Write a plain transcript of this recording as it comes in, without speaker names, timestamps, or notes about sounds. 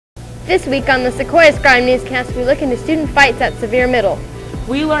This week on the Sequoyah Scribe Newscast, we look into student fights at Sevier Middle.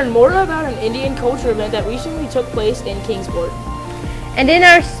 We learn more about an Indian culture event that recently took place in Kingsport. And in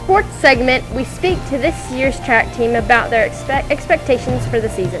our sports segment, we speak to this year's track team about their expectations for the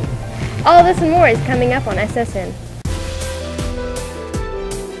season. All of this and more is coming up on SSN.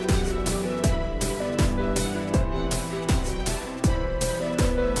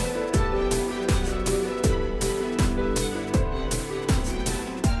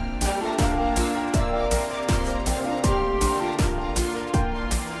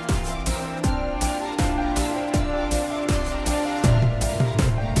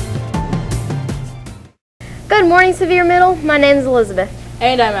 Good morning, Sevier Middle. My name is Elizabeth.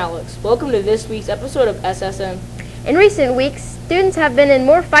 And I'm Alex. Welcome to this week's episode of SSN. In recent weeks, students have been in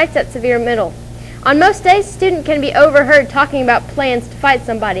more fights at Sevier Middle. On most days, students can be overheard talking about plans to fight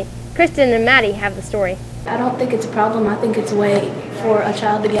somebody. Kristen and Maddie have the story. I don't think it's a problem. I think it's a way for a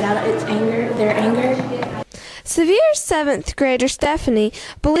child to get out of their anger. Sevier's 7th grader Stephanie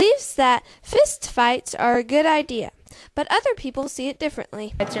believes that fist fights are a good idea, but other people see it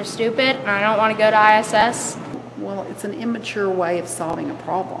differently. Fights are stupid, and I don't want to go to ISS. Well, it's an immature way of solving a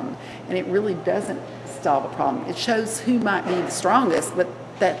problem, and it really doesn't solve a problem. It shows who might be the strongest, but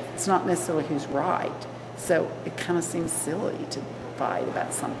that's not necessarily who's right. So it kind of seems silly to fight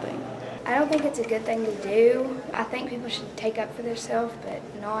about something. I don't think it's a good thing to do. I think people should take up for themselves, but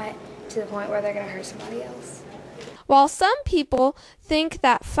not to the point where they're going to hurt somebody else. While some people think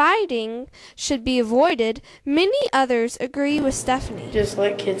that fighting should be avoided, many others agree with Stephanie. Just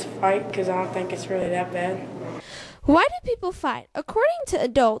let kids fight because I don't think it's really that bad. Why do people fight? According to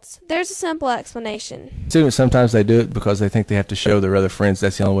adults, there's a simple explanation. Students, sometimes they do it because they think they have to show their other friends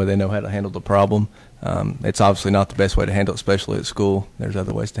that's the only way they know how to handle the problem. It's obviously not the best way to handle it, especially at school. There's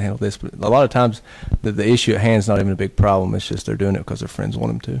other ways to handle this, but a lot of times the issue at hand is not even a big problem. It's just they're doing it because their friends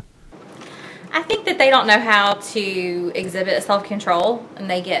want them to. I think that they don't know how to exhibit self-control,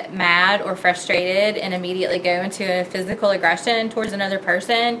 and they get mad or frustrated and immediately go into a physical aggression towards another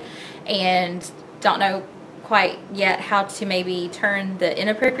person and don't know quite yet how to maybe turn the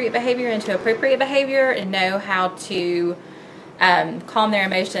inappropriate behavior into appropriate behavior and know how to calm their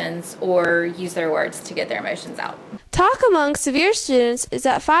emotions or use their words to get their emotions out. Talk among Sevier students is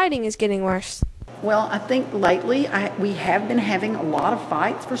that fighting is getting worse. Well, I think lately we have been having a lot of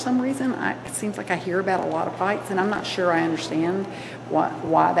fights for some reason. It seems like I hear about a lot of fights, and I'm not sure I understand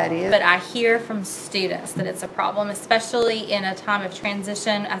why that is. But I hear from students that it's a problem, especially in a time of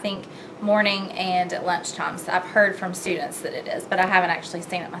transition, I think morning and at lunchtime. So I've heard from students that it is, but I haven't actually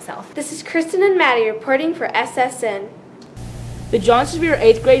seen it myself. This is Kristen and Maddie reporting for SSN. The John Sevier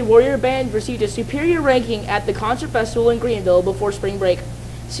 8th grade Warrior Band received a superior ranking at the concert festival in Greenville before spring break.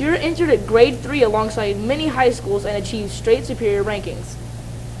 Sevier entered at grade 3 alongside many high schools and achieved straight superior rankings.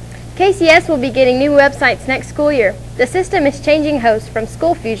 KCS will be getting new websites next school year. The system is changing hosts from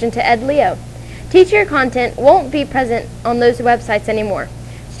SchoolFusion to EdLeo. Teacher content won't be present on those websites anymore.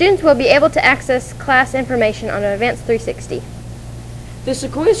 Students will be able to access class information on Advanced 360. The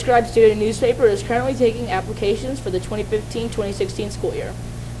Sequoyah Scribe student newspaper is currently taking applications for the 2015-2016 school year.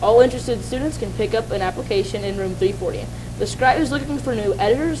 All interested students can pick up an application in room 340. The Scribe is looking for new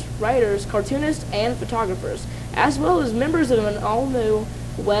editors, writers, cartoonists, and photographers, as well as members of an all-new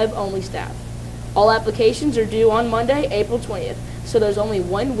web-only staff. All applications are due on Monday, April 20th, so there's only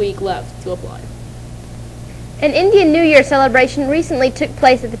 1 week left to apply. An Indian New Year celebration recently took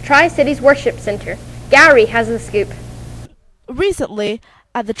place at the Tri-Cities Worship Center. Gowrie has the scoop. Recently,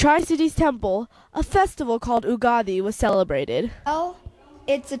 at the Tri-Cities Temple, a festival called Ugadi was celebrated. Oh,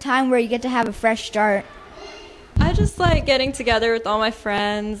 it's a time where you get to have a fresh start. I just like getting together with all my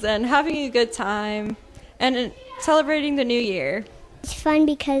friends and having a good time and celebrating the new year. It's fun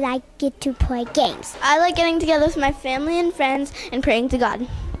because I get to play games. I like getting together with my family and friends and praying to God.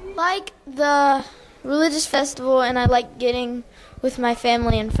 Like the religious festival, and I like getting with my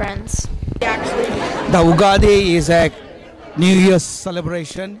family and friends. The Ugadi is a New Year's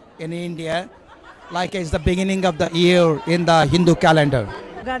celebration in India, like it's the beginning of the year in the Hindu calendar.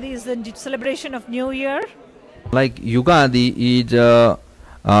 Ugadi is the celebration of New Year. Like Ugadi is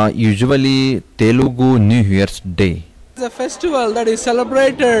usually Telugu New Year's Day. It's a festival that is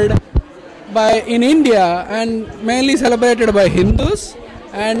celebrated in India and mainly celebrated by Hindus,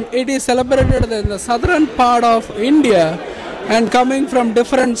 and it is celebrated in the southern part of India and coming from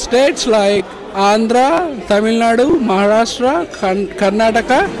different states like Andhra, Tamil Nadu, Maharashtra,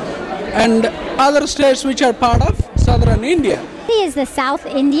 Karnataka, and other states which are part of southern India. Is the South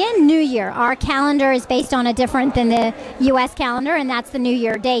Indian New Year. Our calendar is based on a different than the U.S. calendar, and that's the New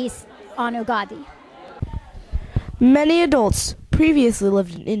Year days on Ugadi. Many adults previously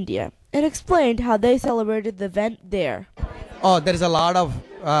lived in India and explained how they celebrated the event there. Oh, there is a lot of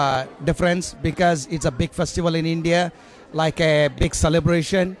difference because it's a big festival in India, like a big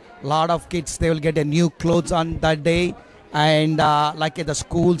celebration. A lot of kids, they will get a new clothes on that day, and like at the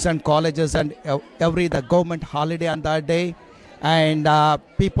schools and colleges and the government holiday on that day. And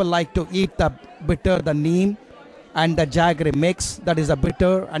people like to eat the bitter, the neem, and the jaggery mix. That is the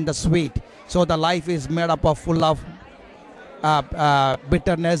bitter and the sweet. So the life is made up of full of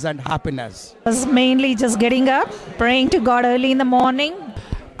bitterness and happiness. Was mainly just getting up, praying to God early in the morning.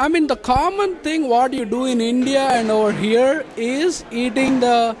 I mean, the common thing what you do in India and over here is eating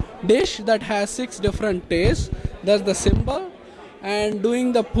the dish that has 6 different tastes. That's the symbol. And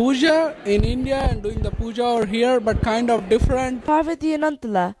doing the puja in India and doing the puja over here, but kind of different. Parvati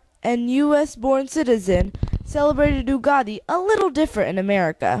Anantala, an U.S.-born citizen, celebrated Ugadi a little different in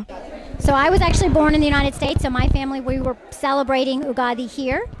America. So I was actually born in the United States, so my family, we were celebrating Ugadi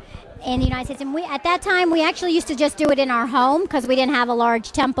here in the United States. And at that time, we actually used to just do it in our home because we didn't have a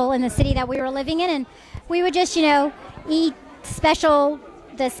large temple in the city that we were living in. And we would just, eat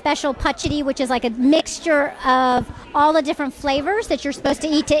the special pachadi, which is like a mixture of all the different flavors that you're supposed to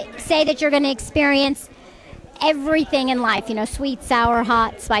eat to say that you're going to experience everything in life, sweet, sour,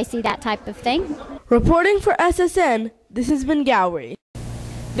 hot, spicy, that type of thing. Reporting for SSN, this has been Gowrie.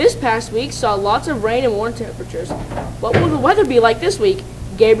 This past week saw lots of rain and warm temperatures. What will the weather be like this week?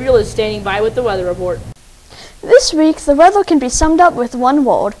 Gabriel is standing by with the weather report. This week, the weather can be summed up with one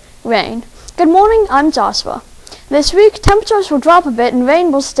word: rain. Good morning, I'm Joshua. This week, temperatures will drop a bit and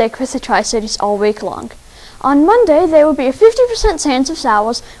rain will stick with the Tri-Cities all week long. On Monday, there will be a 50% chance of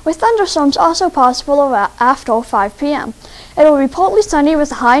showers, with thunderstorms also possible after 5 p.m. It will be partly sunny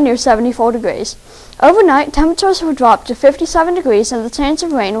with a high near 74 degrees. Overnight, temperatures will drop to 57 degrees and the chance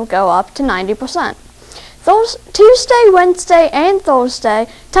of rain will go up to 90%. Tuesday, Wednesday, and Thursday,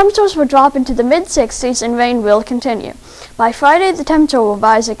 temperatures will drop into the mid-60s and rain will continue. By Friday, the temperature will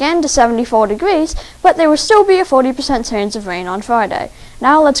rise again to 74 degrees, but there will still be a 40% chance of rain on Friday.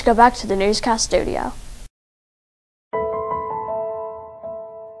 Now let's go back to the newscast studio.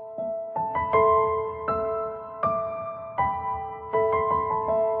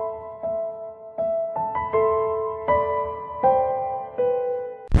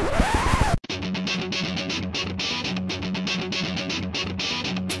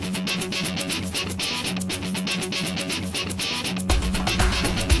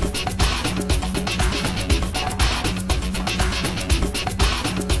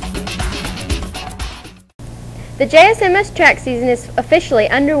 The JSMS track season is officially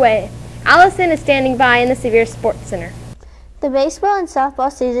underway. Alison is standing by in the Sevier Sports Center. The baseball and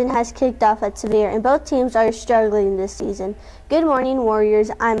softball season has kicked off at Sevier, and both teams are struggling this season. Good morning, Warriors.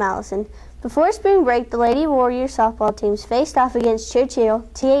 I'm Alison. Before spring break, the Lady Warriors softball teams faced off against Churchill,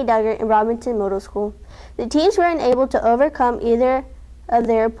 T.A. Duggar, and Robinson Middle School. The teams were unable to overcome either of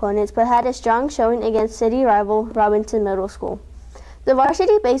their opponents, but had a strong showing against city rival Robinson Middle School. The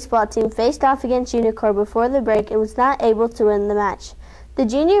varsity baseball team faced off against Unicorn before the break and was not able to win the match. The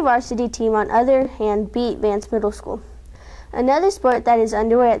junior varsity team, on the other hand, beat Vance Middle School. Another sport that is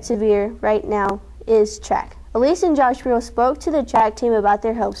underway at Sevier right now is track. Elise and Joshua spoke to the track team about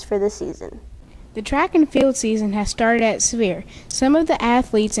their hopes for the season. The track and field season has started at Sevier. Some of the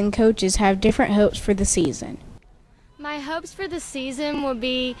athletes and coaches have different hopes for the season. My hopes for the season would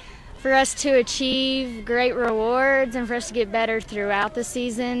be for us to achieve great rewards and for us to get better throughout the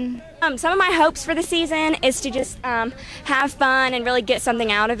season. Some of my hopes for the season is to just have fun and really get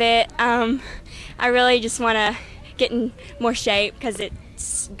something out of it. I really just want to get in more shape because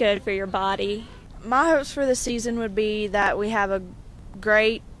it's good for your body. My hopes for the season would be that we have a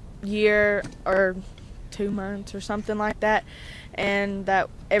great year or 2 months or something like that, and that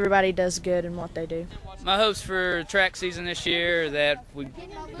everybody does good in what they do. My hopes for track season this year are that we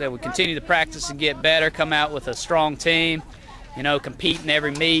continue to practice and get better, come out with a strong team, compete in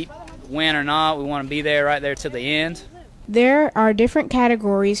every meet, win or not, we want to be there right there to the end. There are different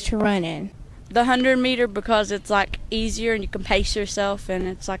categories to run in. The 100 meter because it's like easier and you can pace yourself and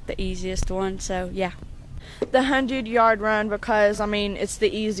it's like the easiest one, so yeah. The 100-yard run because it's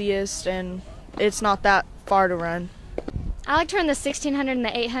the easiest and it's not that far to run. I like to run the 1600 and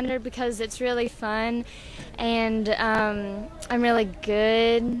the 800 because it's really fun and I'm really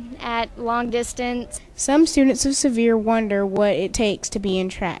good at long distance. Some students of Sevier wonder what it takes to be in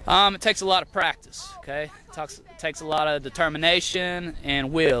track. It takes a lot of practice, okay? It takes a lot of determination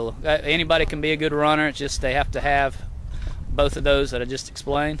and will. Anybody can be a good runner, it's just they have to have both of those that I just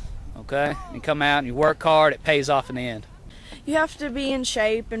explained, okay? You come out and you work hard, it pays off in the end. You have to be in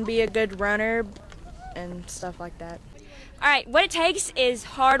shape and be a good runner and stuff like that. All right, what it takes is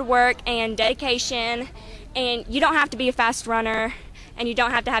hard work and dedication, and you don't have to be a fast runner, and you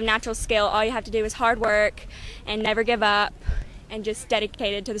don't have to have natural skill. All you have to do is hard work and never give up and just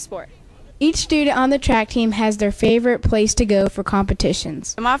dedicated to the sport. Each student on the track team has their favorite place to go for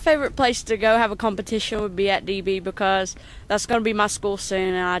competitions. My favorite place to go have a competition would be at DB because that's going to be my school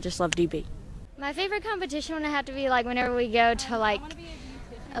soon and I just love DB. My favorite competition would have to be like whenever we go to like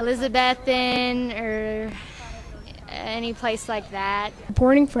Elizabethan or any place like that.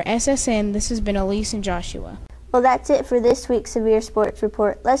 Reporting for SSN, this has been Alison and Joshua. Well, that's it for this week's Sevier Sports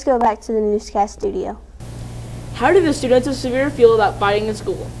Report. Let's go back to the newscast studio. How do the students of Sevier feel about fighting in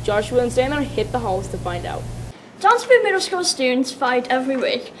school? Joshua and Sandler hit the halls to find out. Sevier Middle School students fight every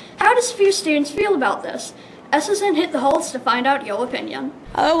week. How do Sevier students feel about this? SSN hit the halls to find out your opinion.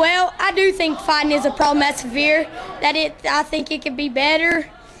 Oh, well, I do think fighting is a problem at Sevier, I think it could be better,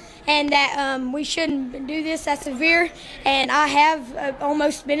 and that we shouldn't do this at Sevier. And I have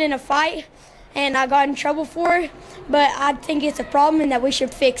almost been in a fight, and I got in trouble for it, but I think it's a problem and that we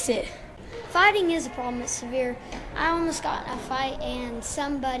should fix it. Fighting is a problem at Sevier. I almost got in a fight and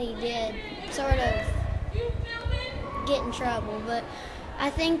somebody did sort of get in trouble, but I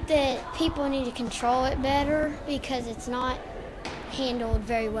think that people need to control it better because it's not handled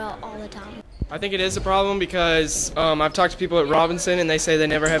very well all the time. I think it is a problem because I've talked to people at Robinson and they say they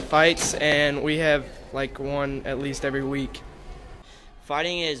never have fights, and we have like one at least every week.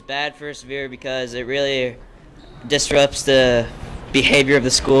 Fighting is bad for Sevier because it really disrupts the behavior of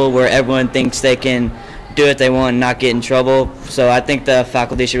the school where everyone thinks they can do what they want and not get in trouble. So I think the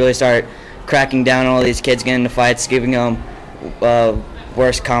faculty should really start cracking down on all these kids getting into fights, giving them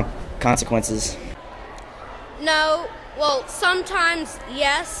worse consequences. No, well, sometimes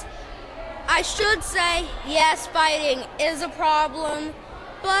yes. I should say yes, fighting is a problem,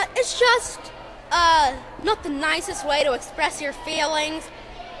 but it's just not the nicest way to express your feelings,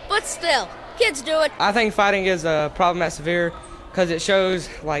 but still, kids do it. I think fighting is a problem at Sevier because it shows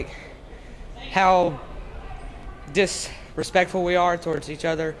like how disrespectful we are towards each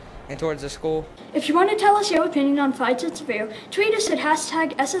other and towards the school. If you want to tell us your opinion on fights at Sevier, tweet us at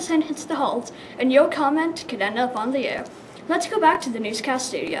 #SSNHitsTheHalls, and your comment could end up on the air. Let's go back to the newscast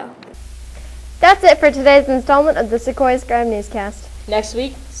studio. That's it for today's installment of the Sequoyah Scribe Newscast. Next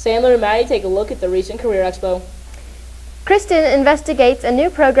week, Sandler and Maddie take a look at the recent Career Expo. Kristen investigates a new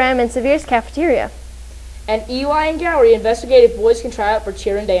program in Sevier's cafeteria. And Eli and Gowrie investigate if boys can try out for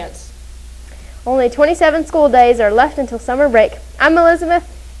cheer and dance. Only 27 school days are left until summer break. I'm Elizabeth.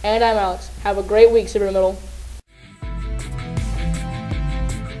 And I'm Alex. Have a great week, Sevier Middle.